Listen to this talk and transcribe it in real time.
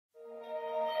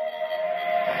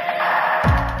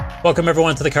Welcome,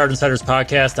 everyone, to the Card Insiders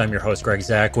Podcast. I'm your host, Greg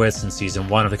Zackwitz. In Season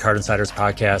 1 of the Card Insiders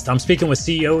Podcast, I'm speaking with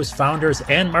CEOs, founders,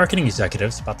 and marketing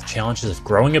executives about the challenges of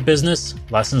growing a business,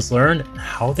 lessons learned, and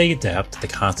how they adapt to the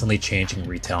constantly changing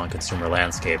retail and consumer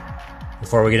landscape.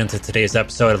 Before we get into today's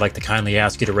episode, I'd like to kindly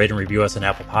ask you to rate and review us on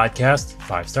Apple Podcasts,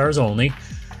 5 stars only.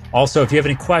 Also, if you have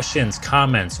any questions,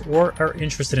 comments, or are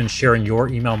interested in sharing your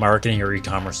email marketing or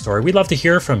e-commerce story, we'd love to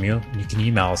hear from you. You can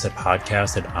email us at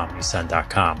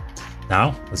podcast@omnisend.com.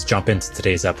 Now, let's jump into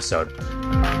today's episode. I'd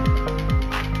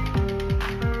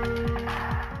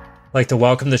like to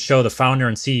welcome to the show the founder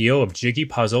and CEO of Jiggy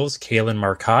Puzzles, Kaylin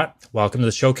Marcotte. Welcome to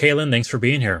the show, Kaylin. Thanks for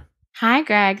being here. Hi,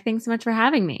 Greg. Thanks so much for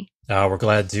having me. We're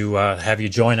glad to have you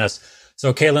join us.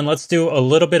 So, Kaylin, let's do a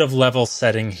little bit of level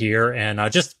setting here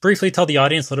and just briefly tell the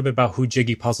audience a little bit about who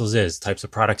Jiggy Puzzles is, types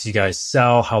of products you guys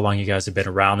sell, how long you guys have been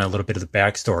around, and a little bit of the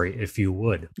backstory, if you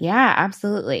would. Yeah,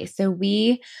 absolutely. So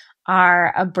we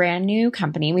are a brand new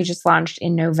company. We just launched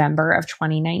in November of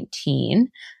 2019.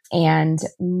 And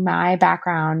my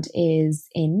background is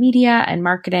in media and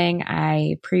marketing.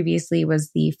 I previously was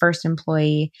the first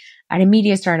employee at a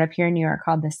media startup here in New York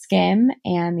called The Skim.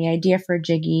 And the idea for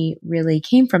Jiggy really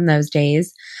came from those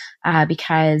days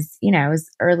because, it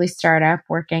was early startup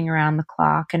working around the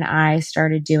clock. And I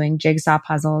started doing jigsaw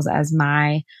puzzles as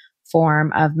my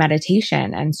form of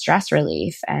meditation and stress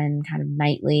relief and kind of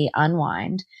nightly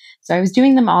unwind. So I was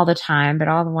doing them all the time, but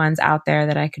all the ones out there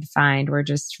that I could find were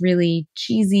just really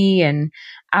cheesy and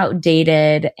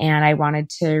outdated. And I wanted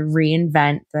to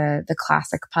reinvent the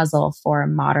classic puzzle for a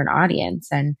modern audience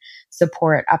and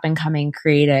support up and coming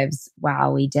creatives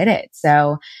while we did it.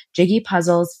 So Jiggy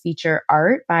Puzzles feature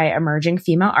art by emerging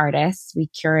female artists. We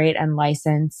curate and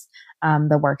license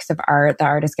the works of art. The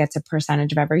artist gets a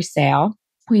percentage of every sale.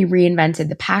 We reinvented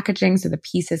the packaging, so the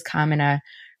pieces come in a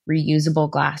reusable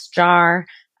glass jar.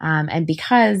 And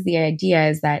because the idea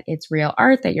is that it's real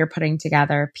art that you're putting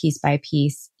together piece by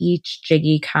piece, each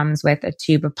Jiggy comes with a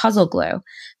tube of puzzle glue.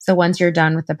 So once you're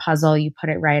done with the puzzle, you put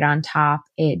it right on top.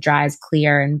 It dries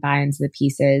clear and binds the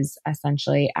pieces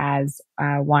essentially as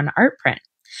one art print.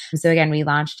 So again, we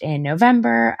launched in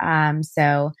November.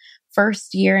 So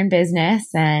first year in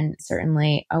business and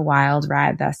certainly a wild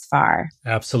ride thus far.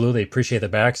 Absolutely. Appreciate the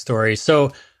backstory.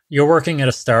 So you're working at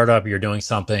a startup, you're doing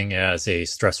something as a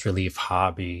stress relief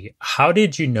hobby. How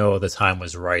did you know the time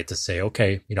was right to say,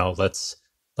 okay, let's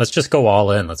just go all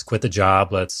in. Let's quit the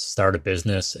job. Let's start a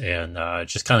business and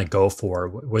just kind of go for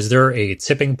it. Was there a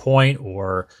tipping point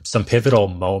or some pivotal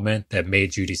moment that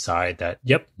made you decide that,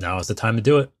 yep, now is the time to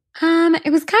do it?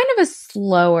 It was kind of a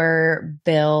slower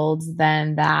build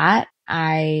than that.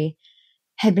 I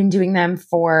had been doing them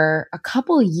for a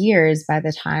couple years by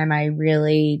the time I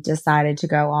really decided to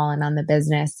go all in on the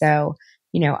business. So,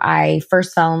 I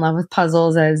first fell in love with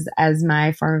puzzles as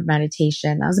my form of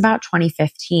meditation. That was about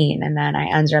 2015. And then I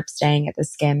ended up staying at the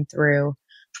Skim through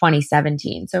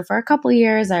 2017. So for a couple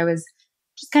years, I was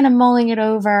just kind of mulling it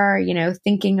over,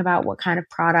 thinking about what kind of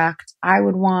product I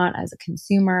would want as a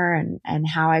consumer and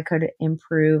how I could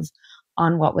improve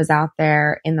on what was out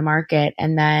there in the market.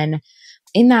 And then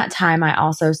in that time, I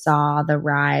also saw the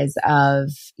rise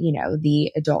of,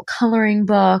 the adult coloring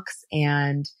books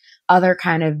and other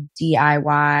kind of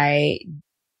DIY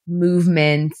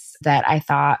movements that I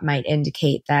thought might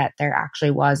indicate that there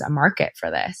actually was a market for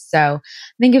this. So I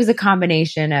think it was a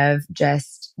combination of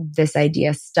just this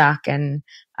idea stuck and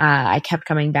I kept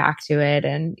coming back to it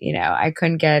and, I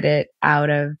couldn't get it out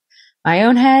of my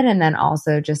own head. And then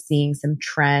also just seeing some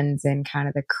trends in kind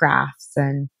of the crafts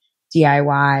and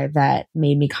DIY that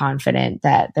made me confident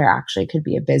that there actually could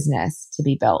be a business to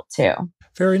be built too.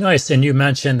 Very nice. And you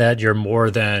mentioned that you're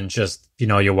more than just,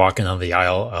 you're walking on the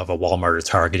aisle of a Walmart or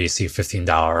Target, you see $15,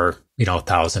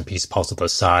 1,000-piece puzzle to the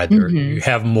side. Mm-hmm. You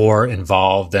have more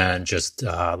involved than just,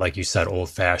 like you said,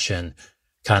 old-fashioned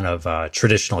kind of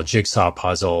traditional jigsaw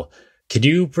puzzle. Could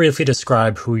you briefly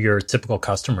describe who your typical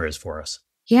customer is for us?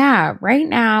 Yeah, right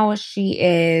now she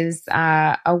is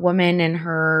a woman in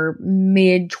her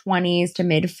mid-20s to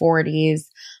mid-40s,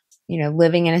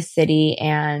 living in a city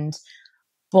and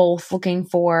both looking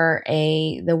for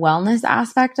the wellness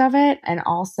aspect of it and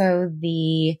also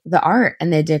the art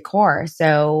and the decor.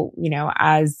 So,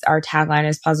 as our tagline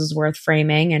is puzzles worth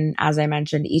framing, and as I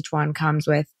mentioned, each one comes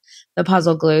with the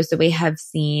puzzle glue. So we have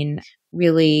seen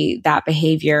really that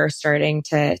behavior starting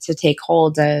to take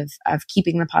hold of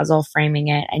keeping the puzzle, framing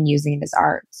it, and using it as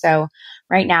art. So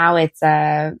right now it's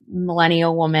a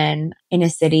millennial woman in a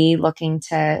city looking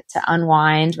to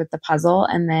unwind with the puzzle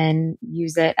and then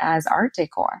use it as art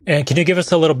decor. And can you give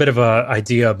us a little bit of an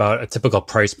idea about a typical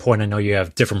price point? I know you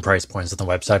have different price points on the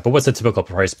website, but what's a typical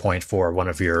price point for one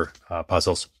of your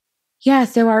puzzles? Yeah,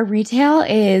 so our retail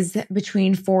is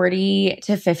between $40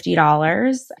 to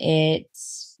 $50.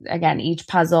 It's, again, each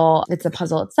puzzle, it's a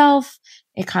puzzle itself.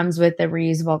 It comes with the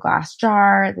reusable glass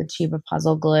jar, the tube of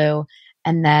puzzle glue,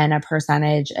 and then a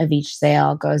percentage of each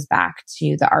sale goes back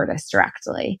to the artist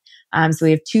directly. So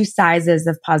we have two sizes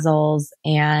of puzzles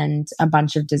and a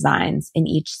bunch of designs in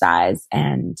each size.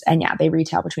 And yeah, they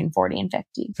retail between 40 and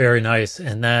 50. Very nice.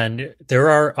 And then there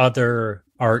are other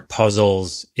art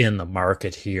puzzles in the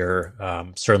market here.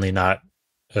 Certainly not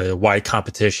a wide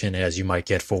competition as you might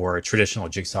get for a traditional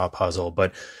jigsaw puzzle.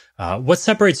 But what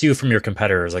separates you from your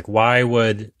competitors? Like, why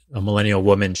would a millennial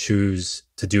woman choose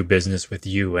to do business with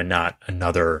you and not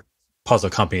another puzzle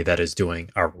company that is doing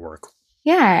artwork?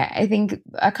 Yeah, I think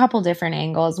a couple different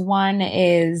angles. One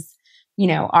is,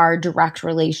 our direct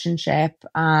relationship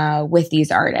with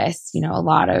these artists. A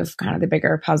lot of kind of the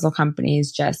bigger puzzle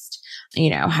companies just,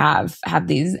 have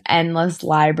these endless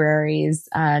libraries,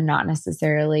 not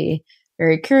necessarily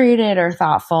very curated or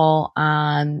thoughtful,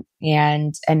 and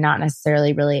not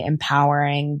necessarily really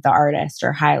empowering the artist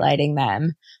or highlighting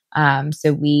them.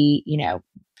 So we,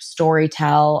 story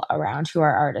tell around who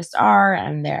our artists are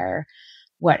and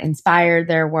what inspired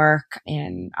their work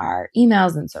in our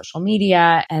emails and social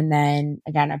media. And then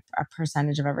again, a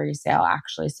percentage of every sale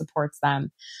actually supports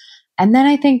them. And then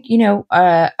I think,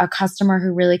 a customer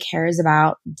who really cares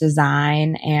about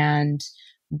design and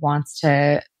wants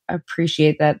to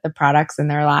appreciate that the products in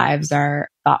their lives are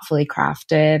thoughtfully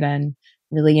crafted and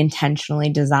really intentionally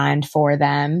designed for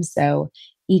them. So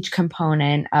each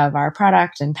component of our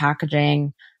product and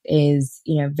packaging is,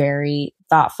 very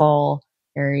thoughtful,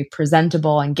 very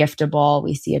presentable and giftable.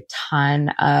 We see a ton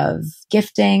of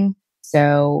gifting.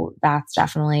 So that's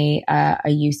definitely a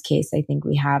use case I think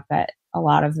we have that a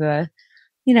lot of the,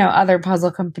 other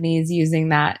puzzle companies using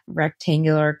that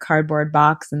rectangular cardboard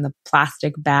box and the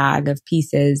plastic bag of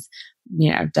pieces,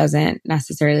 doesn't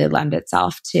necessarily lend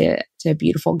itself to a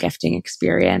beautiful gifting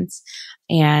experience.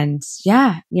 And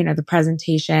yeah, the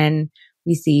presentation,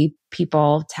 we see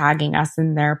people tagging us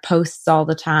in their posts all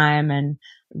the time, and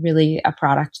really a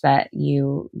product that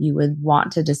you would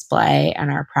want to display and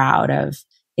are proud of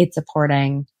it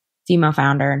supporting female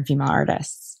founder and female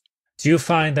artists. Do you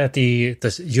find that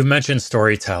you mentioned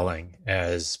storytelling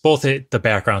as both the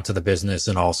background to the business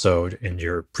and also in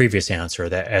your previous answer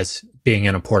that as being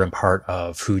an important part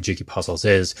of who Jiggy Puzzles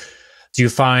is? Do you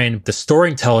find the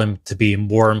storytelling to be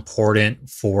more important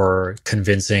for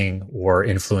convincing or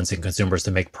influencing consumers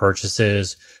to make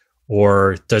purchases?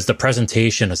 Or does the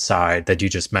presentation aside that you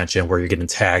just mentioned where you're getting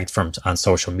tagged on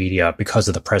social media because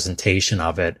of the presentation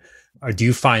of it, or do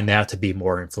you find that to be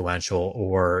more influential,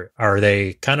 or are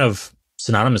they kind of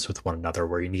synonymous with one another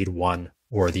where you need one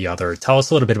or the other? Tell us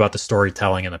a little bit about the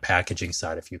storytelling and the packaging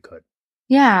side, if you could.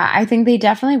 Yeah, I think they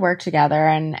definitely work together.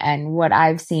 And what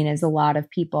I've seen is a lot of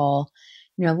people,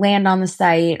 land on the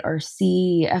site or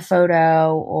see a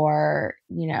photo or,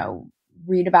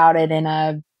 read about it in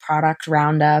a product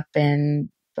roundup in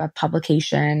a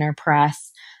publication or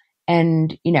press.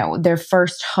 And, their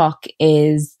first hook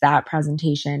is that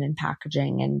presentation and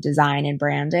packaging and design and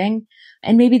branding.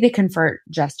 And maybe they convert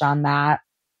just on that.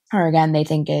 Or again, they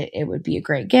think it would be a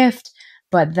great gift.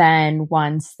 But then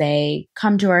once they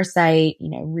come to our site,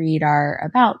 read our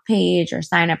about page or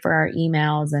sign up for our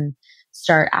emails and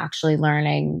start actually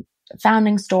learning the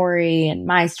founding story and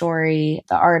my story,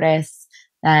 the artists,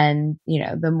 then,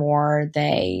 the more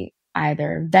they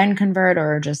either then convert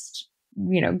or just,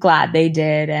 glad they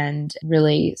did and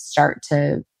really start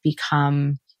to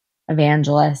become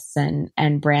evangelists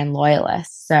and brand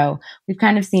loyalists. So we've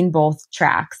kind of seen both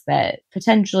tracks, that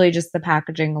potentially just the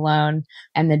packaging alone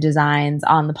and the designs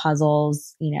on the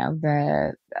puzzles,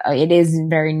 it is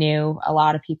very new. A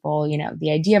lot of people,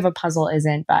 the idea of a puzzle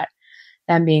isn't, but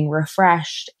them being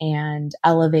refreshed and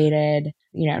elevated,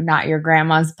 not your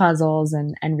grandma's puzzles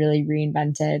and really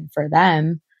reinvented for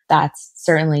them. That's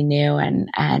certainly new. And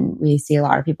we see a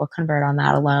lot of people convert on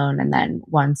that alone. And then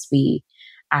once we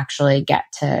actually get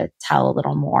to tell a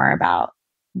little more about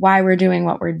why we're doing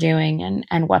what we're doing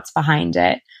and what's behind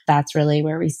it, that's really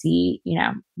where we see,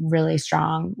 really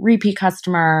strong repeat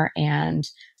customer and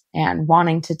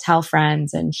wanting to tell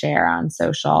friends and share on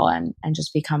social and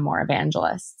just become more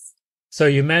evangelists. So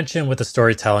you mentioned with the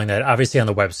storytelling that obviously on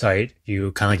the website,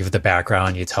 you kind of give the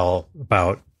background, you tell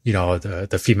about,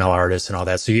 the female artists and all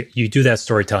that. So you do that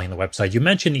storytelling on the website. You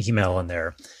mentioned email in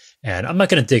there. And I'm not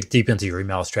going to dig deep into your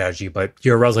email strategy, but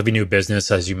you're a relatively new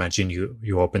business. As you mentioned,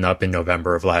 you opened up in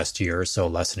November of last year, so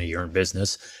less than a year in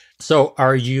business. So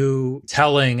are you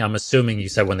telling, I'm assuming you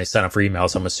said when they sign up for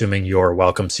emails, I'm assuming your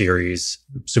welcome series,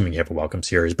 assuming you have a welcome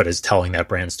series, but is telling that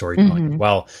brand storytelling as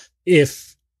well.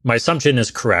 If my assumption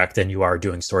is correct and you are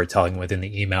doing storytelling within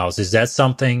the emails. Is that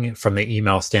something from the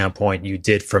email standpoint you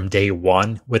did from day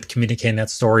one with communicating that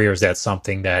story? Or is that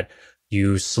something that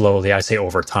you slowly, I say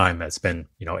over time, that's been,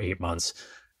 8 months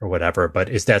or whatever, but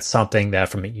is that something that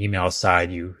from the email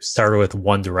side, you started with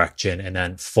one direction and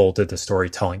then folded the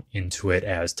storytelling into it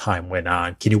as time went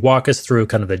on? Can you walk us through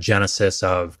kind of the genesis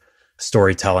of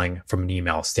storytelling from an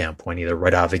email standpoint, either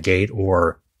right out of the gate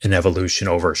or an evolution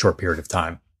over a short period of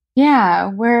time?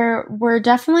 Yeah, we're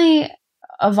definitely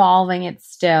evolving it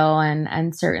still,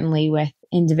 and certainly with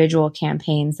individual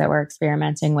campaigns that we're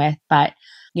experimenting with, but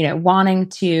wanting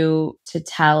to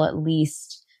tell at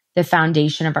least the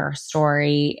foundation of our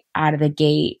story out of the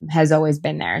gate has always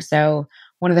been there. So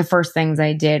one of the first things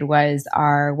I did was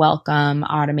our welcome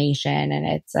automation, and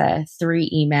it's a 3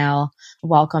 email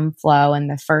welcome flow. And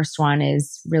the first one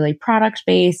is really product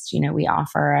based. We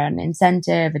offer an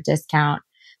incentive, a discount.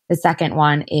 The second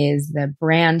one is the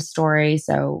brand story.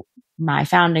 So my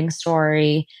founding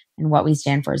story and what we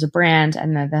stand for as a brand.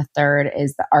 And then the third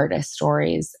is the artist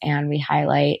stories. And we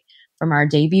highlight from our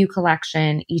debut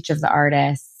collection, each of the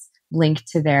artists, link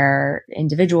to their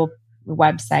individual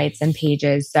websites and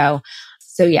pages. So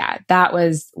yeah, that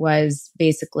was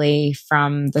basically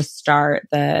from the start,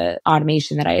 the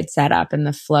automation that I had set up and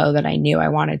the flow that I knew I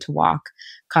wanted to walk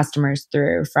customers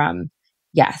through from,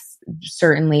 yes,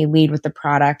 certainly lead with the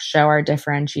product, show our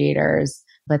differentiators,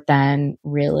 but then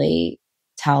really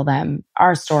tell them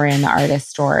our story and the artist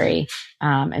story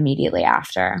immediately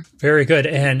after. Very good.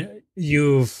 And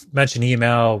you've mentioned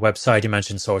email, website, you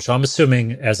mentioned social. I'm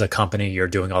assuming as a company, you're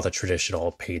doing all the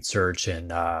traditional paid search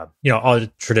and, all the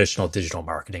traditional digital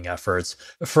marketing efforts.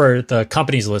 For the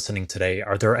companies listening today,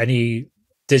 are there any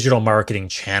digital marketing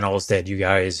channels that you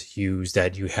guys use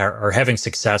that you are having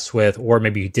success with, or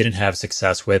maybe you didn't have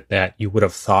success with that you would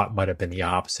have thought might have been the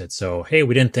opposite? So, hey,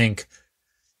 we didn't think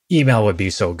email would be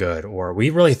so good, or we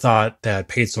really thought that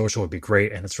paid social would be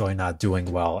great and it's really not doing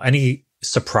well. Any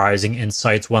surprising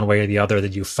insights one way or the other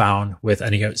that you found with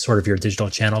any sort of your digital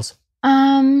channels?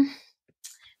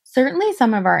 Certainly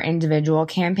some of our individual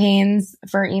campaigns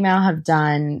for email have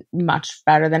done much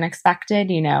better than expected.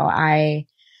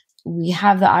 We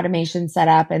have the automation set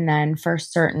up, and then for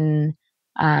certain,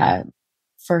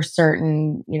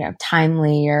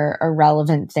 timely or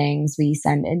relevant things, we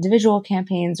send individual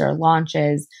campaigns or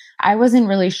launches. I wasn't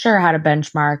really sure how to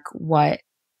benchmark what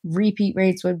repeat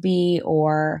rates would be,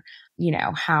 or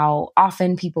how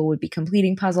often people would be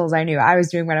completing puzzles. I knew I was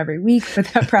doing one every week, but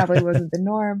that probably wasn't the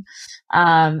norm.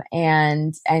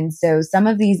 And so some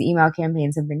of these email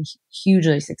campaigns have been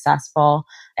hugely successful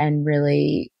and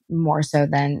really more so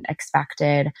than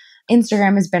expected.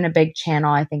 Instagram has been a big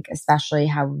channel, I think, especially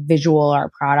how visual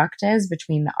our product is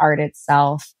between the art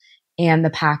itself and the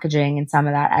packaging and some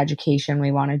of that education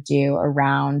we want to do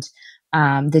around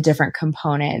the different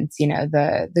components,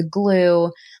 the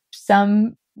glue.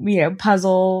 Some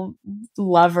puzzle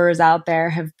lovers out there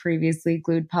have previously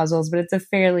glued puzzles, but it's a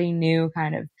fairly new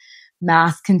kind of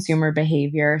mass consumer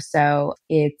behavior. So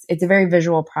it's a very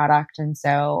visual product. And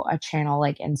so a channel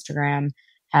like Instagram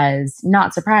has,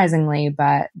 not surprisingly,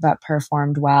 but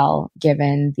performed well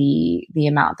given the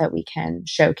amount that we can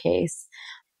showcase.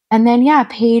 And then,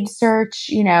 paid search,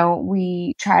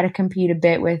 we try to compete a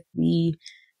bit with the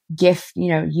gift,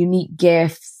 unique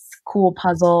gifts, cool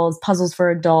puzzles for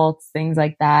adults, things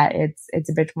like that. It's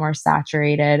a bit more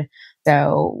saturated.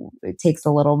 So it takes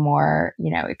a little more,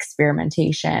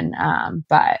 experimentation,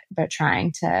 but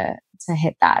trying to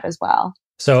hit that as well.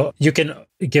 So you can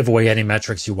give away any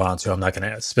metrics you want to. I'm not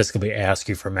going to specifically ask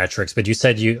you for metrics, but you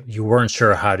said you weren't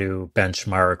sure how to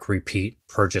benchmark repeat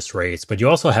purchase rates, but you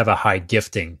also have a high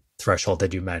gifting threshold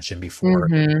that you mentioned before.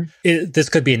 Mm-hmm. This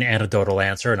could be an anecdotal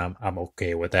answer, and I'm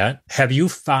okay with that. Have you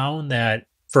found that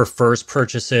for first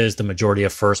purchases, the majority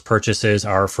of first purchases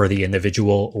are for the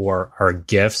individual or are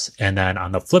gifts? And then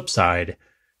on the flip side,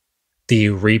 the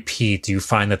repeat, do you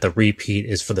find that the repeat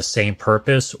is for the same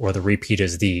purpose or the repeat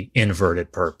is the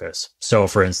inverted purpose? So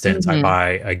for instance, I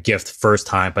buy a gift first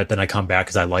time, but then I come back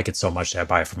because I like it so much that I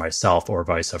buy it for myself, or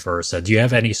vice versa. Do you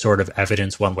have any sort of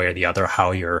evidence one way or the other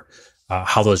how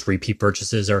those repeat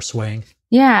purchases are swaying?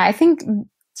 Yeah, I think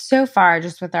so far,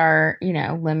 just with our,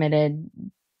 limited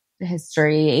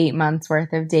history, 8 months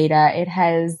worth of data, it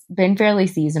has been fairly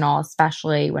seasonal,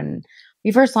 especially when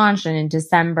we first launched. And in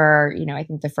December, I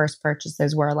think the first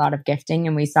purchases were a lot of gifting,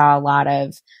 and we saw a lot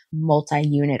of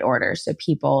multi-unit orders. So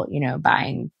people,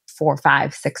 buying 4,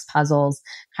 5, 6 puzzles,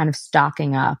 kind of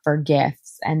stocking up for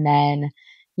gifts. And then,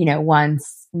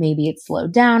 once maybe it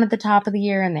slowed down at the top of the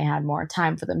year and they had more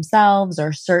time for themselves,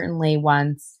 or certainly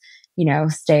once,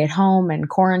 stay at home and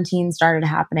quarantine started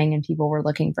happening and people were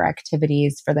looking for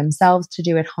activities for themselves to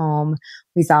do at home.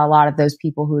 We saw a lot of those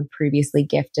people who had previously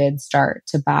gifted start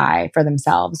to buy for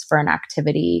themselves for an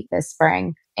activity this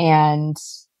spring. And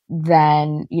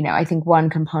then, I think one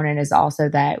component is also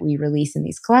that we release in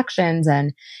these collections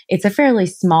and it's a fairly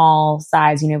small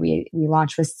size. We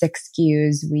launched with 6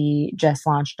 SKUs. We just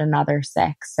launched another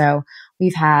 6. So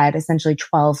we've had essentially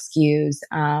 12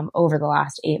 SKUs over the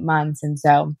last 8 months. And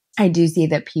so I do see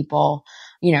that people,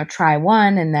 try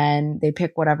one and then they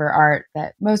pick whatever art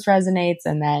that most resonates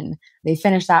and then they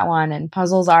finish that one. And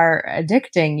puzzles are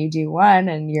addicting. You do one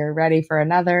and you're ready for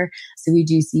another. So we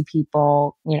do see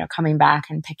people, coming back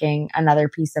and picking another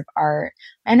piece of art.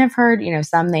 And I've heard,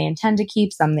 some they intend to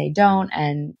keep, some they don't.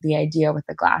 And the idea with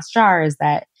the glass jar is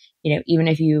that, even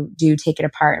if you do take it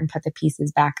apart and put the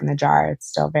pieces back in the jar, it's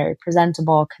still very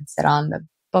presentable, could sit on the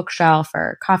bookshelf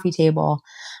or coffee table.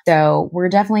 So we're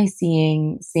definitely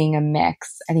seeing a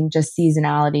mix. I think just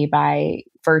seasonality by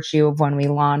virtue of when we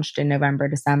launched in November,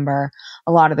 December,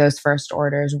 a lot of those first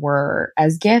orders were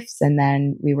as gifts. And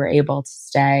then we were able to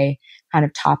stay kind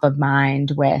of top of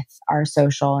mind with our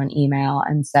social and email.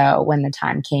 And so when the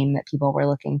time came that people were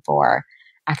looking for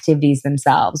activities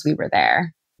themselves, we were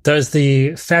there. Does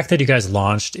the fact that you guys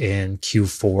launched in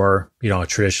Q4,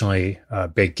 traditionally a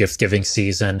big gift giving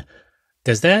season,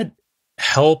 does that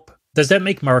help? Does that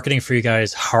make marketing for you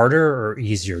guys harder or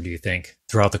easier, do you think,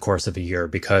 throughout the course of a year?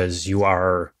 Because a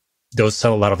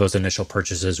lot of those initial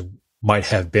purchases might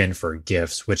have been for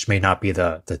gifts, which may not be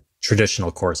the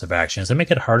traditional course of action. Does it make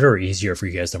it harder or easier for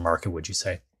you guys to market, would you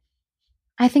say?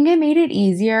 I think it made it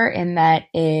easier in that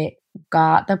it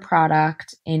got the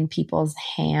product in people's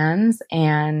hands,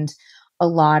 and a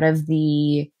lot of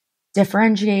the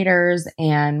differentiators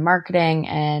and marketing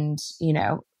and,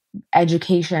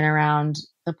 education around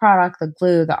the product, the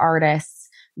glue, the artists.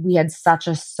 We had such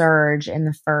a surge in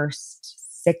the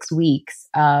first 6 weeks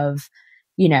of,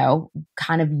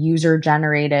 kind of user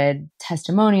generated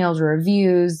testimonials,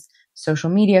 reviews, social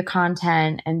media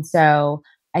content. And so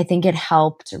I think it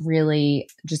helped really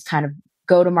just kind of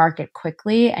go to market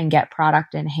quickly and get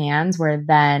product in hands where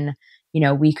then,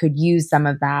 we could use some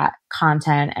of that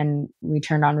content and we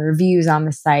turned on reviews on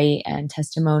the site and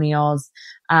testimonials.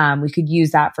 We could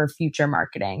use that for future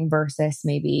marketing versus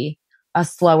maybe a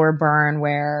slower burn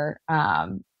where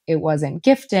it wasn't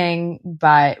gifting,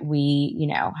 but we,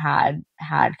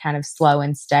 had kind of slow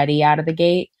and steady out of the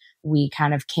gate. We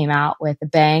kind of came out with a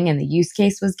bang and the use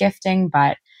case was gifting.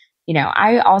 But,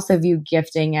 I also view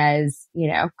gifting as,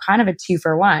 kind of a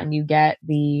 2-for-1. You get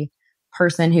the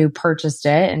person who purchased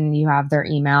it and you have their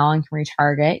email and can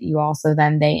retarget. You also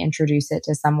then they introduce it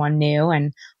to someone new.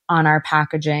 And on our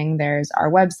packaging, there's our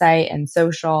website and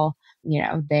social,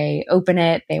 they open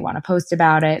it, they want to post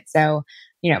about it. So,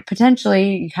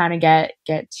 potentially you kind of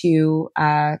get 2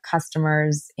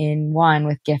 customers in one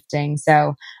with gifting.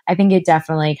 So I think it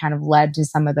definitely kind of led to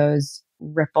some of those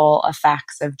ripple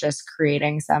effects of just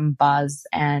creating some buzz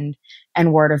and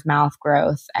word of mouth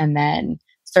growth. And then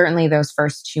certainly those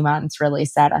first 2 months really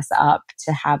set us up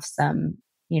to have some,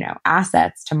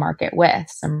 assets to market with,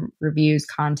 some reviews,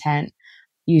 content,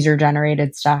 user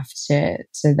generated stuff to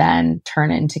then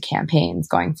turn into campaigns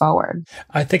going forward.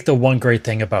 I think the one great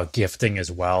thing about gifting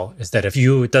as well is that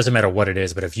it doesn't matter what it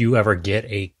is, but if you ever get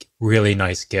a really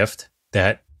nice gift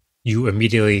that you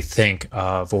immediately think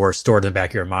of or store in the back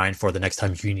of your mind for the next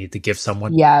time you need to give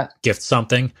someone, gift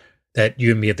something, that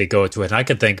you immediately go to it. And I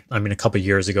could think, a couple of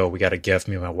years ago, we got a gift,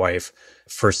 me and my wife,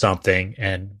 for something.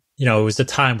 And, it was a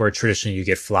time where traditionally you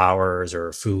get flowers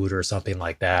or food or something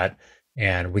like that.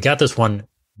 And we got this one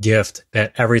gift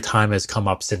that every time has come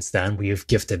up since then. We've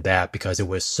gifted that because it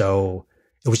was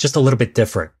just a little bit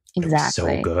different.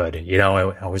 Exactly. It was so good.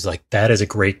 I was like, that is a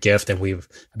great gift. And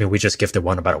we just gifted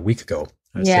one about a week ago.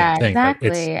 Yeah,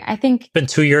 exactly. I think it's been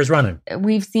 2 years running.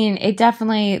 We've seen it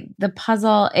definitely, the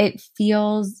puzzle, it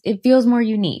feels more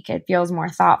unique. It feels more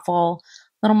thoughtful,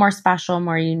 a little more special,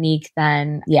 more unique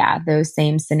than, those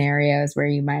same scenarios where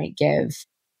you might give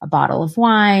a bottle of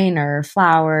wine or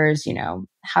flowers,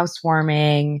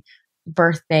 housewarming,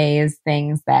 birthdays,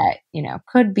 things that,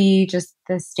 could be just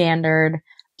the standard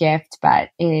gift, but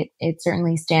it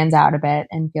certainly stands out a bit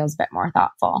and feels a bit more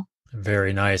thoughtful.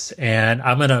 Very nice. And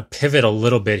I'm going to pivot a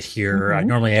little bit here. Mm-hmm. I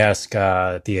normally ask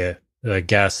the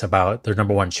guests about their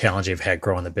number one challenge they've had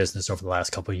growing the business over the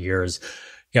last couple of years.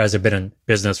 You guys have been in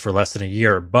business for less than a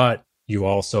year, but you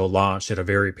also launched at a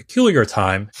very peculiar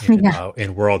time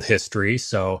in world history.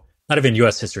 So not even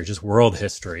U.S. history, just world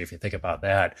history, if you think about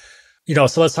that.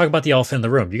 So let's talk about the elephant in the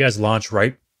room. You guys launched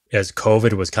right as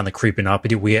COVID was kind of creeping up,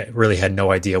 we really had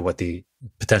no idea what the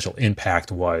potential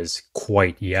impact was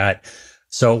quite yet.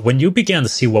 So when you began to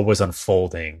see what was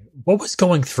unfolding, what was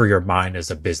going through your mind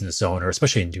as a business owner,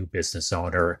 especially a new business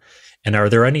owner? And are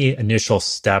there any initial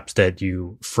steps that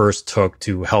you first took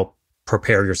to help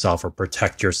prepare yourself or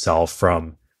protect yourself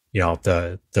from,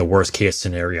 the worst case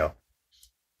scenario?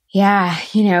 Yeah,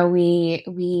 we'd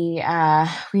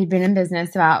been in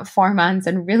business about 4 months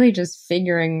and really just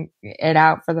figuring it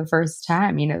out for the first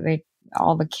time.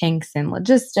 All the kinks in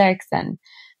logistics and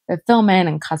fulfillment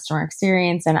and customer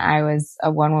experience. And I was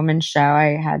a one-woman show.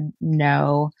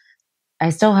 I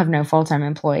still have no full-time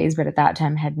employees, but at that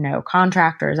time had no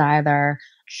contractors either.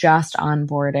 Just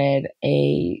onboarded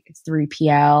a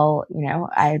 3PL.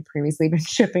 I had previously been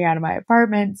shipping out of my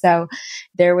apartment. So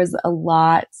there was a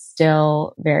lot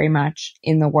still very much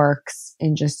in the works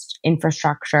in just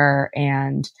infrastructure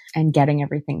and getting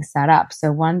everything set up.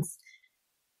 So once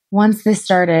this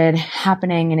started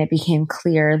happening and it became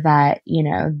clear that,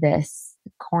 this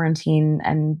quarantine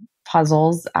and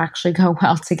puzzles actually go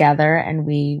well together, and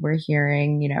we were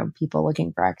hearing, people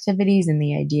looking for activities and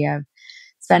the idea of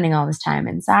spending all this time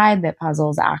inside, that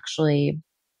puzzles actually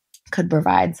could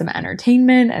provide some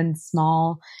entertainment and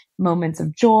small moments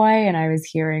of joy. And I was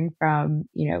hearing from,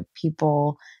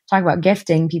 people talk about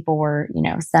gifting. People were,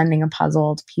 sending a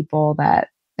puzzle to people that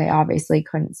they obviously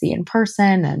couldn't see in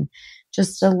person, and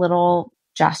just a little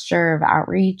gesture of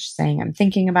outreach saying, I'm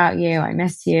thinking about you. I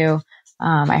miss you.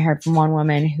 I heard from one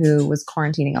woman who was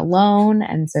quarantining alone.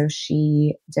 And so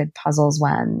she did puzzles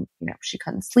when, she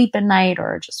couldn't sleep at night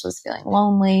or just was feeling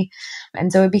lonely.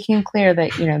 And so it became clear that,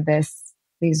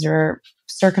 these are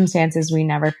circumstances we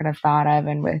never could have thought of.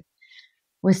 And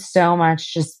with so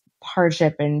much just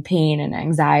hardship and pain and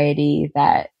anxiety,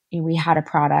 that we had a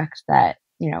product that,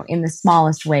 in the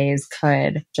smallest ways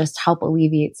could just help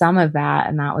alleviate some of that.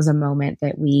 And that was a moment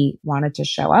that we wanted to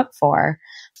show up for.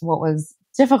 What was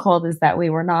difficult is that we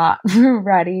were not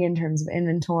ready in terms of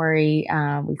inventory.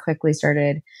 We quickly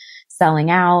started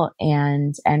selling out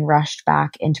and rushed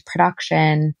back into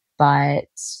production. But,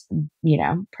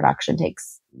 production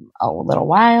takes a little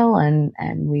while, and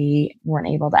we weren't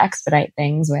able to expedite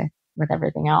things with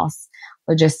everything else.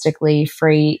 Logistically,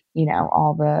 freight,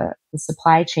 all the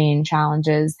supply chain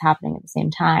challenges happening at the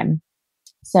same time.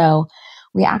 So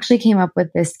we actually came up with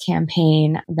this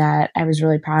campaign that I was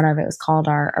really proud of. It was called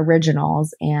our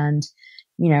Originals. And,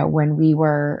 when we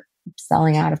were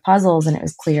selling out of puzzles and it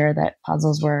was clear that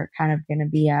puzzles were kind of going to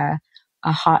be a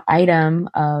hot item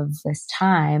of this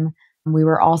time, we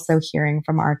were also hearing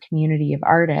from our community of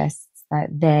artists that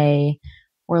they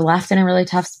were left in a really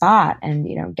tough spot. And,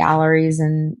 galleries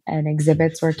and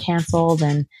exhibits were canceled,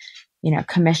 and,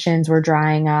 commissions were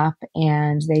drying up,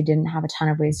 and they didn't have a ton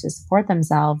of ways to support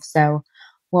themselves. So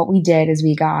what we did is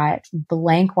we got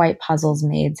blank white puzzles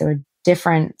made, so a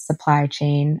different supply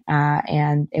chain,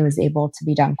 and it was able to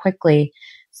be done quickly.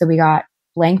 So we got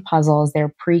blank puzzles.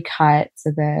 They're pre-cut.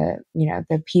 So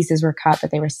the pieces were cut,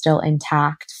 but they were still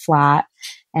intact, flat,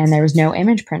 and there was no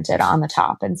image printed on the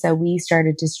top. And so we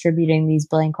started distributing these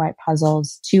blank white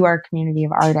puzzles to our community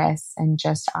of artists and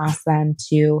just asked them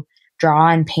to draw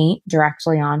and paint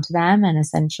directly onto them and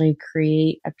essentially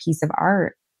create a piece of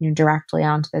art, directly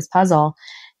onto this puzzle.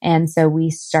 And so we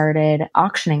started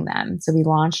auctioning them. So we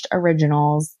launched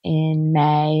Originals in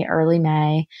early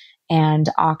May, and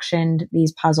auctioned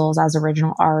these puzzles as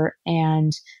original art.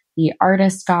 And the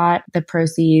artist got the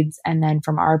proceeds. And then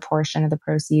from our portion of the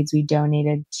proceeds, we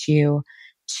donated to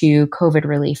COVID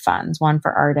relief funds, one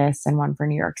for artists and one for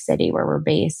New York City, where we're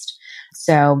based.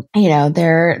 So,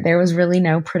 there was really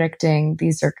no predicting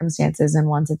these circumstances. And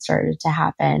once it started to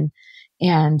happen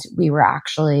and we were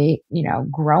actually,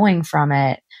 growing from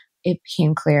it, it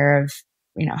became clear of,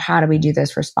 how do we do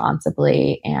this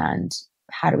responsibly and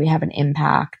how do we have an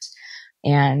impact?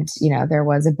 And, there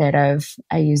was a bit of,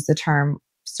 I use the term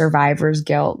survivor's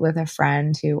guilt with a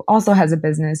friend who also has a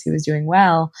business who was doing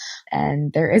well.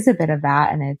 And there is a bit of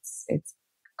that, and it's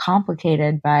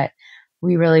complicated, but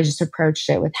we really just approached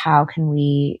it with how can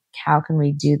we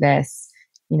do this,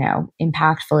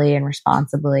 impactfully and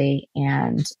responsibly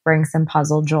and bring some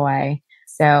puzzle joy.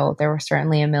 So there were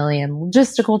certainly a million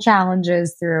logistical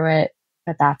challenges through it,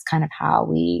 but that's kind of how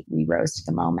we rose to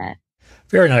the moment.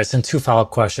 Very nice. And two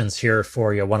follow-up questions here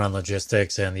for you. One on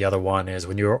logistics, and the other one is,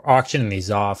 when you were auctioning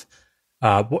these off,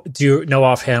 do you know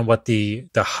offhand what the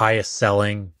highest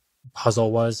selling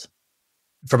puzzle was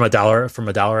from a dollar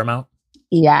amount?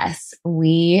 Yes,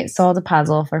 we sold a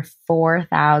puzzle for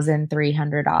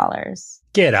 $4,300.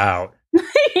 Get out.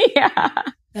 Yeah.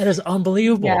 That is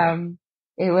unbelievable. Yeah.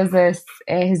 It was this,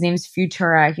 his name's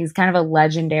Futura. He's kind of a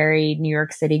legendary New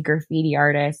York City graffiti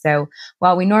artist. So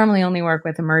while we normally only work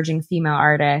with emerging female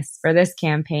artists for this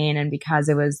campaign, and because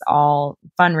it was all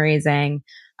fundraising,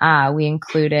 we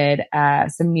included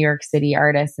some New York City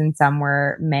artists, and some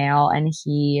were male. And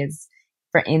he is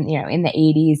in the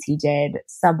 80s, he did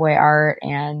subway art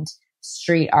and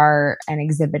street art and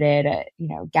exhibited at,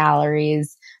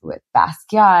 galleries with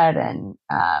Basquiat and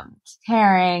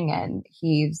Haring. And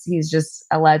he's just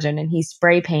a legend. And he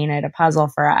spray painted a puzzle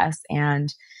for us.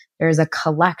 And there's a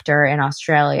collector in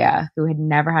Australia who had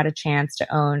never had a chance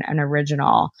to own an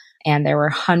original. And there were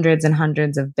hundreds and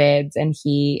hundreds of bids, and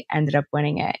he ended up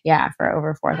winning it. Yeah, for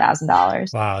over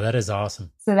 $4,000. Wow, that is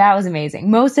awesome. So that was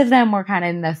amazing. Most of them were kind of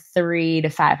in the 300 to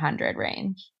 500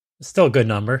 range. Still a good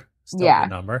number. Yeah. A good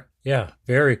number. Yeah,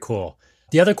 very cool.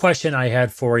 The other question I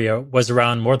had for you was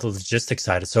around more the logistics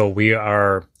side. So we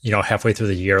are, halfway through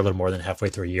the year, a little more than halfway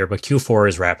through a year, but Q4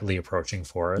 is rapidly approaching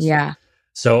for us. Yeah.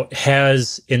 So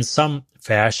in some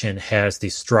fashion, has the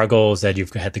struggles that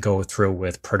you've had to go through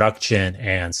with production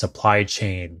and supply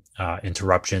chain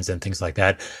interruptions and things like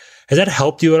that, has that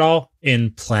helped you at all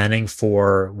in planning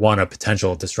for, one, a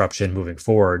potential disruption moving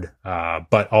forward,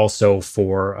 but also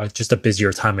for just a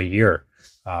busier time of year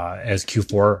as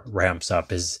Q4 ramps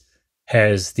up?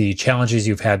 Has the challenges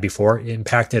you've had before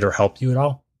impacted or helped you at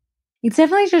all? It's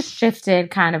definitely just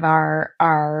shifted kind of our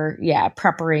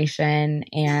preparation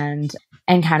and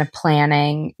kind of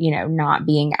planning, not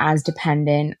being as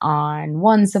dependent on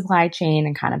one supply chain,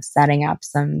 and kind of setting up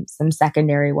some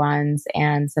secondary ones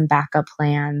and some backup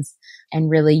plans, and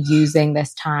really using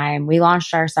this time. We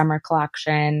launched our summer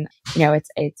collection.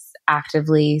 It's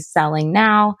actively selling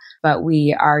now, but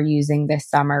we are using this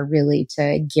summer really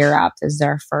to gear up. This is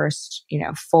our first,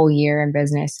 full year in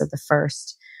business. So the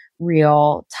first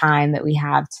real time that we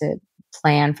have to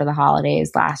plan for the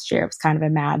holidays. Last year, it was kind of a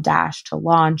mad dash to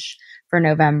launch for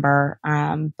November.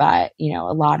 But,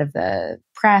 a lot of the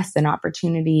press and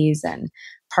opportunities and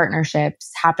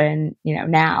partnerships happen,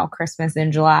 now, Christmas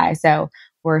in July. So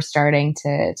we're starting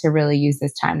to really use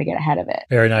this time to get ahead of it.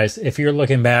 Very nice. If you're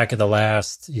looking back at the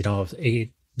last,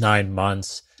 8-9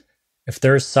 months, if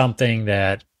there's something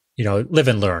that, live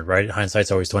and learn, right?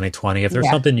 Hindsight's always 20/20. If there's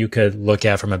something you could look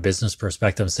at from a business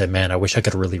perspective and say, man, I wish I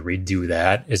could really redo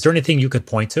that. Is there anything you could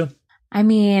point to? I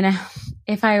mean,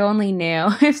 if I only knew,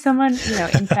 if someone,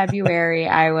 in February,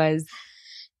 I was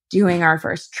doing our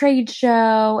first trade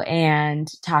show and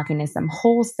talking to some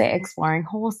exploring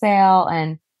wholesale.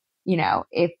 And,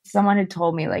 if someone had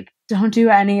told me, like, don't do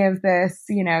any of this,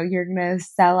 you're going to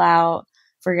sell out,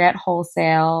 forget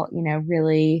wholesale,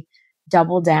 really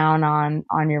double down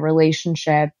on your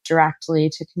relationship directly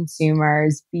to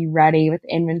consumers, be ready with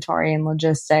inventory and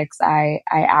logistics, I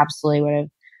absolutely would have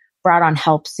brought on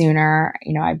help sooner.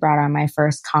 I brought on my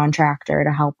first contractor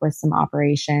to help with some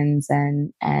operations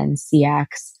and CX,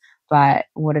 but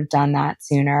would have done that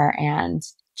sooner, and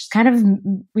just kind of,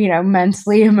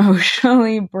 mentally,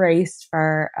 emotionally braced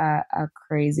for a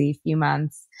crazy few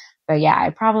months. But yeah, I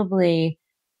probably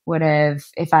would have,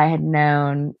 if I had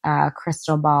known,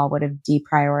 crystal ball, would have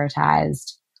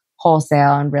deprioritized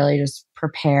wholesale and really just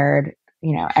prepared,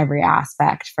 every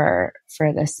aspect for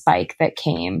the spike that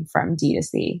came from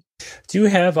D2C. Do you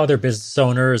have other business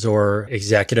owners or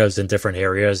executives in different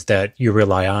areas that you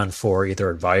rely on for either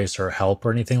advice or help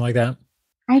or anything like that?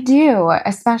 I do,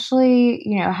 especially,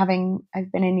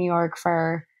 I've been in New York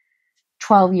for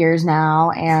 12 years now,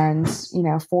 and,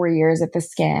 4 years at the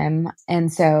Skim.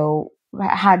 And so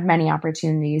I had many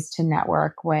opportunities to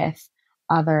network with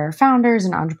other founders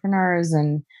and entrepreneurs.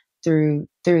 And through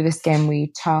the Skim,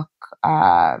 we took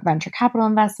venture capital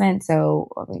investment. So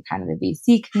kind of the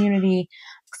VC community.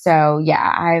 So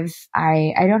yeah,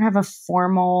 I don't have a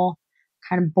formal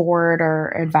kind of board or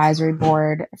advisory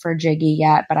board for Jiggy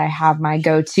yet, but I have my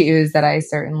go-tos that I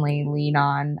certainly lean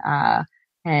on.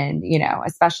 And,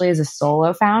 especially as a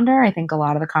solo founder, I think a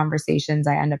lot of the conversations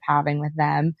I end up having with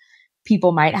them,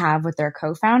 people might have with their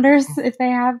co-founders if they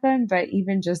have them, but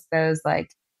even just those,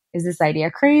 like, is this idea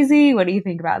crazy? What do you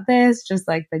think about this? Just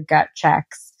like the gut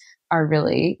checks are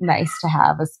really nice to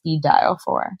have a speed dial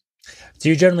for. Do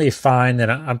you generally find that,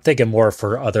 I'm thinking more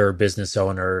for other business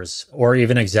owners or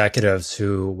even executives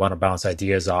who want to bounce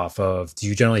ideas off of, do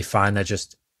you generally find that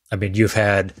you've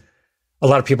had a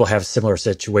lot of people have similar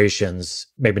situations,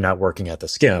 maybe not working at the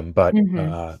Skim, but,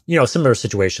 similar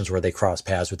situations where they cross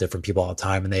paths with different people all the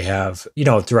time, and they have,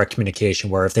 direct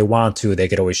communication where if they want to, they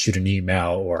could always shoot an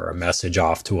email or a message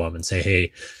off to them and say,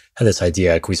 hey, had this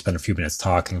idea. Can we spend a few minutes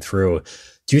talking through?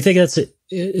 Do you think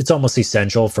it's almost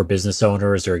essential for business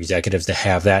owners or executives to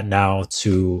have that now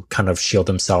to kind of shield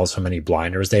themselves from any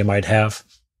blinders they might have?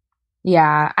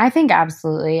 Yeah, I think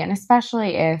absolutely. And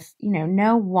especially if,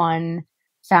 no one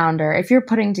founder, if you're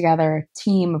putting together a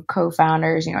team of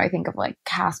co-founders, I think of like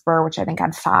Casper, which I think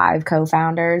had 5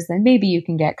 co-founders, then maybe you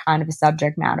can get kind of a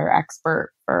subject matter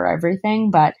expert for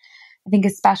everything. But I think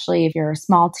especially if you're a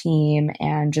small team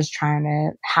and just trying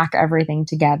to hack everything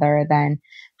together, then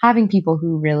having people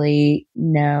who really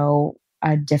know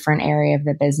a different area of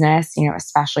the business,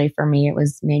 especially for me, it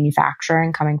was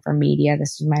manufacturing coming from media.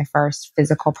 This was my first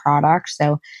physical product.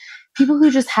 So people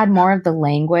who just had more of the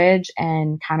language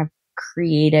and kind of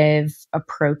creative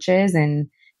approaches and,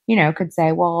 could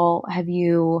say, well, have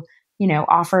you,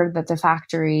 offered that the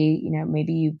factory,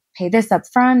 maybe you pay this up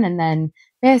front and then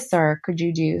this, or could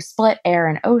you do split air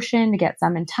and ocean to get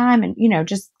some in time? And,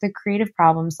 just the creative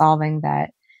problem solving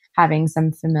that having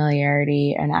some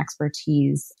familiarity and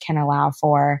expertise can allow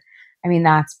for. I mean,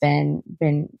 that's been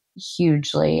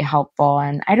hugely helpful.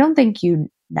 And I don't think you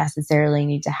necessarily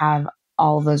need to have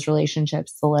all of those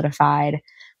relationships solidified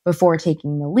before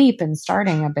taking the leap and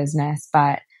starting a business.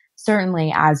 But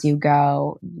certainly as you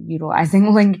go, utilizing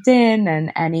LinkedIn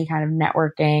and any kind of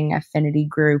networking affinity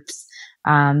groups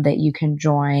that you can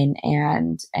join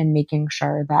and making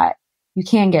sure that you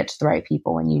can get to the right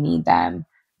people when you need them.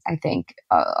 I think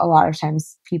a lot of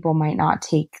times people might not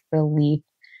take the leap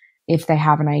if they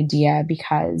have an idea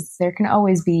because there can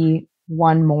always be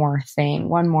one more thing,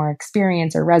 one more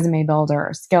experience or resume builder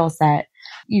or skill set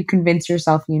you convince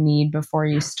yourself you need before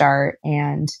you start.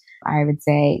 And I would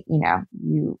say,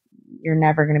 you're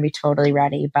never going to be totally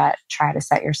ready, but try to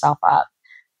set yourself up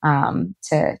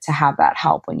to have that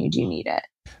help when you do need it.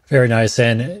 Very nice.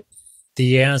 And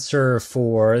the answer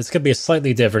for this could be a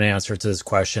slightly different answer to this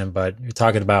question, but you're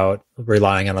talking about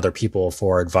relying on other people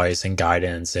for advice and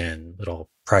guidance and little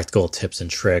practical tips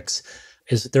and tricks.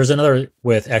 There's another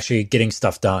with actually getting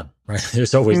stuff done, right?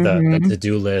 There's always the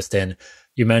to-do list. And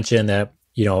you mentioned that,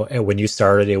 when you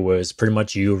started, it was pretty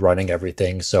much you running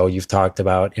everything. So you've talked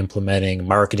about implementing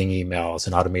marketing emails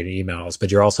and automated emails,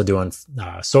 but you're also doing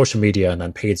social media and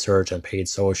then paid search and paid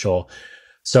social.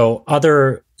 So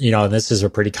other, and this is a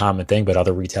pretty common thing, but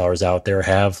other retailers out there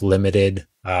have limited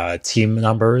team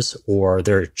numbers or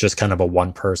they're just kind of a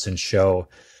one-person show.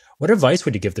 What advice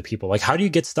would you give to people? Like, how do you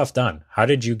get stuff done? How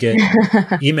did you get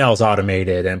emails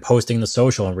automated and posting the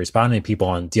social and responding to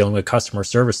people and dealing with customer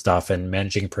service stuff and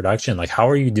managing production? Like, how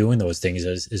are you doing those things?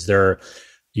 Is there,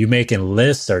 you making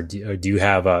lists or do you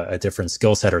have a different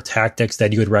skill set or tactics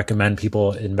that you would recommend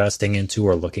people investing into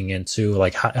or looking into?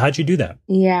 Like, how'd you do that?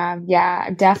 Yeah,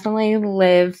 definitely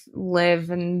live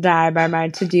and die by my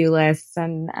to-do lists.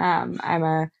 And I'm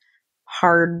a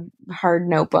hard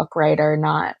notebook writer,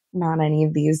 not any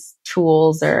of these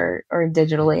tools or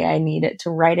digitally. I need it to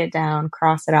write it down,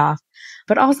 cross it off.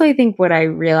 But also I think what I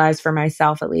realized for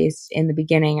myself, at least in the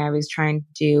beginning, I was trying to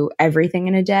do everything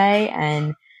in a day,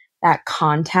 and that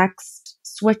context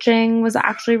switching was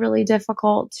actually really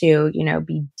difficult to,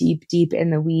 be deep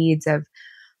in the weeds of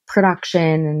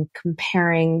production and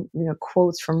comparing,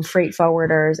 quotes from freight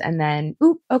forwarders and then,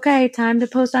 okay, time to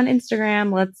post on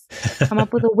Instagram. Let's come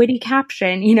up with a witty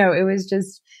caption. It was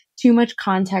just too much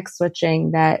context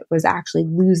switching that was actually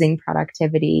losing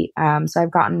productivity. So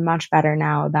I've gotten much better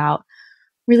now about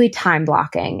really time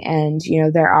blocking. And,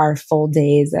 there are full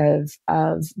days of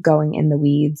going in the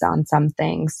weeds on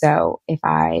something. So if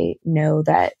I know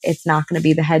that it's not going to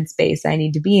be the headspace I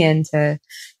need to be in to,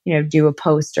 do a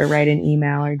post or write an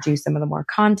email or do some of the more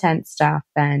content stuff,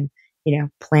 then,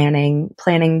 planning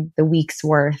the week's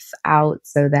worth out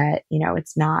so that,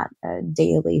 it's not a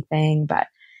daily thing, but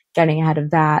getting ahead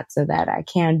of that so that I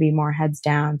can be more heads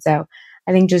down. So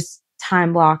I think just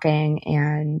time blocking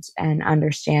and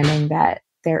understanding that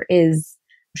there is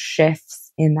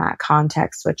shifts in that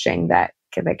context switching that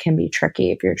can be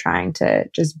tricky if you're trying to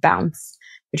just bounce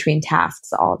between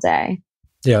tasks all day.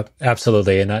 Yeah,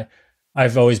 absolutely. And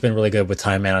I've always been really good with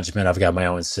time management. I've got my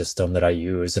own system that I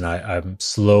use, and I'm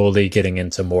slowly getting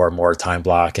into more and more time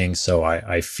blocking. So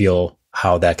I feel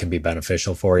how that can be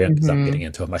beneficial for you because I'm getting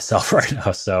into it myself right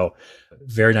now. So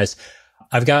very nice.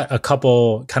 I've got a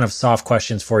couple kind of soft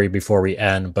questions for you before we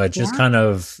end, but just kind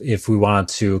of, if we want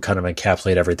to kind of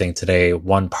encapsulate everything today,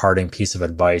 one parting piece of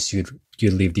advice you'd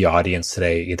leave the audience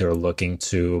today, either looking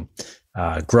to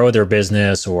grow their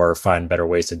business or find better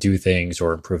ways to do things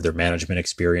or improve their management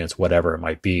experience, whatever it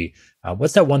might be.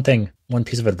 What's that one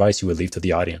piece of advice you would leave to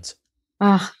the audience?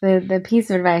 The piece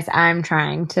of advice I'm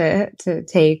trying to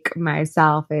take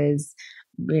myself is,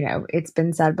 it's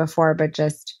been said before, but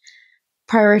just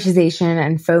prioritization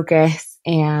and focus.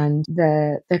 And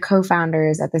the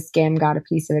co-founders at the Skim got a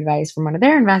piece of advice from one of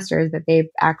their investors that they've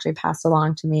actually passed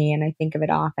along to me. And I think of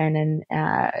it often.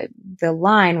 And the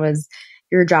line was,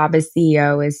 your job as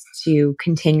CEO is to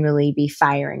continually be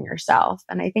firing yourself.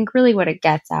 And I think really what it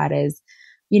gets at is,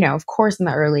 of course, in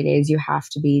the early days, you have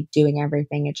to be doing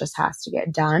everything. It just has to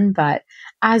get done. But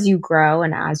as you grow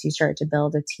and as you start to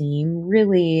build a team,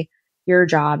 really your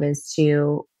job is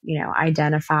to,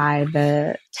 identify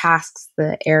the tasks,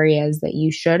 the areas that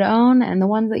you should own and the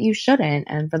ones that you shouldn't.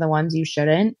 And for the ones you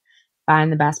shouldn't,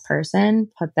 find the best person,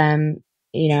 put them,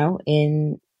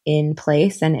 in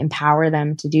place and empower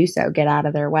them to do so, get out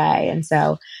of their way. And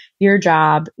so your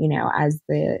job, as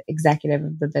the executive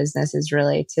of the business is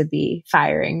really to be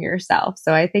firing yourself.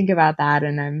 So I think about that.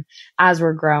 And as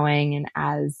we're growing and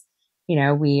as,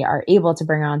 we are able to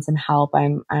bring on some help,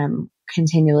 I'm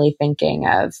continually thinking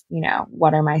of,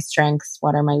 what are my strengths?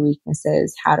 What are my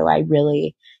weaknesses? How do I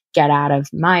really get out of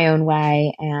my own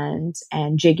way and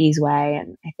Jiggy's way?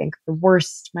 And I think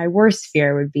my worst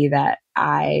fear would be that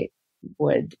I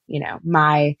would,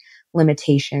 my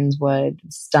limitations would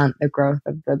stunt the growth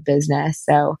of the business.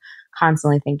 So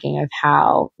constantly thinking of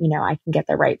how, I can get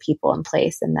the right people in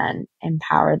place and then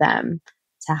empower them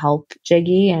to help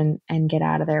Jiggy and get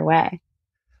out of their way.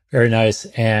 Very nice.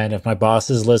 And if my boss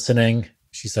is listening,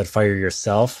 she said, fire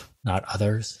yourself, not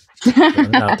others.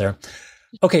 Out there.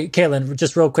 Okay, Kaylin,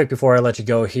 just real quick before I let you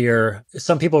go here.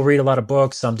 Some people read a lot of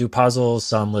books, some do puzzles,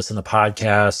 some listen to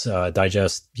podcasts,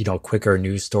 digest, quicker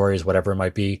news stories, whatever it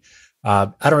might be.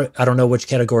 I don't know which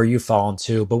category you fall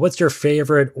into, but what's your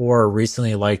favorite or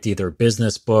recently liked either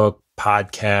business book,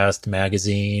 podcast,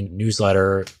 magazine,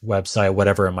 newsletter, website,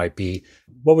 whatever it might be?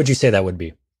 What would you say that would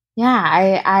be?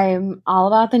 Yeah, I'm all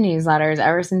about the newsletters.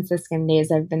 Ever since the Skim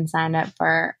days, I've been signed up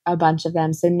for a bunch of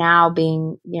them. So now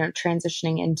being,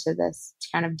 transitioning into this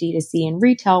kind of D2C and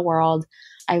retail world,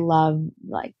 I love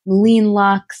like Lean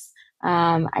Lux.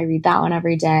 I read that one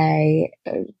every day,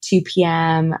 2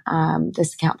 p.m.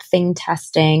 This account Thing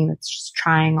Testing, that's just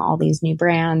trying all these new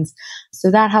brands.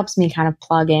 So that helps me kind of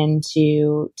plug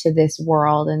into this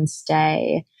world and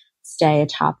stay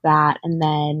atop that. And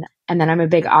then I'm a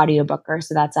big audiobooker.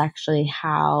 So that's actually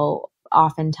how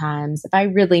oftentimes, if I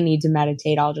really need to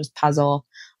meditate, I'll just puzzle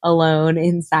alone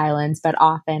in silence. But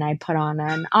often I put on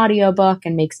an audiobook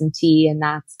and make some tea, and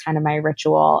that's kind of my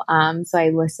ritual. So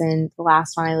the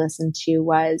last one I listened to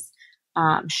was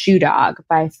Shoe Dog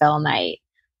by Phil Knight.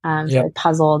 So I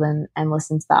puzzled and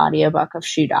listened to the audiobook of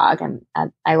Shoe Dog,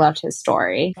 and I loved his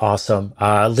story. Awesome.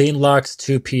 Lean Lux,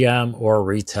 2 p.m. or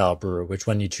Retail Brew? Which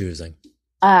one are you choosing?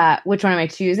 Which one am I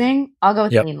choosing? I'll go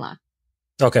with Lean Lux.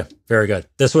 Okay, very good.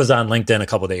 This was on LinkedIn a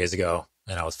couple of days ago,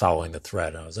 and I was following the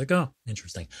thread, and I was like, oh,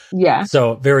 interesting. Yeah.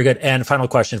 So very good. And final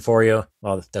question for you.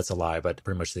 Well, that's a lie, but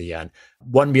pretty much to the end.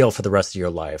 One meal for the rest of your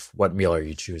life. What meal are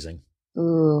you choosing?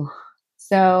 Ooh.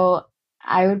 So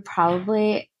I would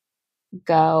probably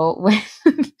go with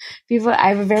people. I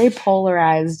have a very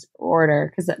polarized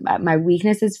order because my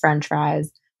weakness is French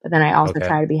fries, but then I also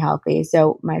try to be healthy.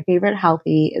 So my favorite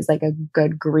healthy is like a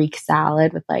good Greek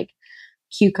salad with like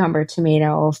cucumber,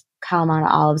 tomato, Kalamata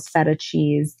olives, feta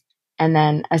cheese, and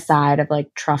then a side of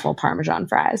like truffle Parmesan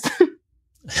fries.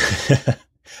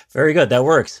 Very good. That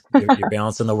works. You're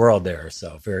balancing the world there.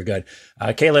 So very good.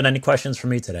 Kaylin, any questions for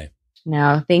me today?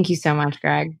 No, thank you so much,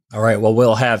 Greg. All right. Well,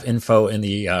 we'll have info in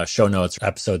the show notes,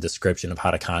 episode description of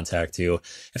how to contact you.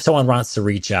 If someone wants to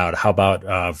reach out, how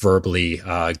about verbally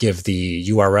give the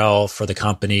URL for the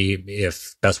company,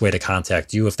 if best way to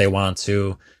contact you if they want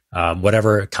to,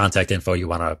 whatever contact info you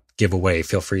want to give away,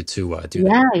 feel free to do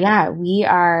that. Yeah. We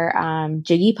are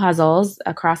Jiggy Puzzles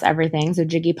across everything. So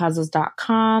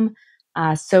jiggypuzzles.com,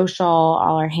 social,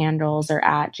 all our handles are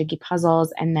at Jiggy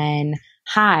Puzzles, and then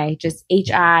just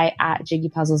hi at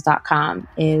jiggypuzzles.com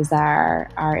is our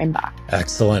inbox.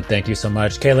 Excellent. Thank you so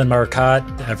much. Kaylin Marcotte,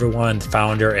 everyone,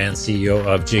 founder and CEO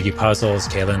of Jiggy Puzzles.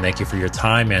 Kaylin, thank you for your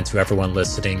time. And to everyone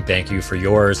listening, thank you for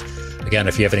yours. Again,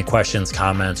 if you have any questions,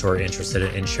 comments, or interested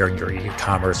in sharing your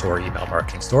e-commerce or email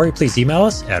marketing story, please email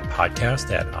us at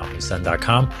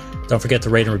podcast@omnisend.com. Don't forget to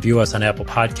rate and review us on Apple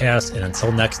Podcasts. And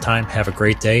until next time, have a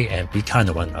great day and be kind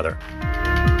to one another.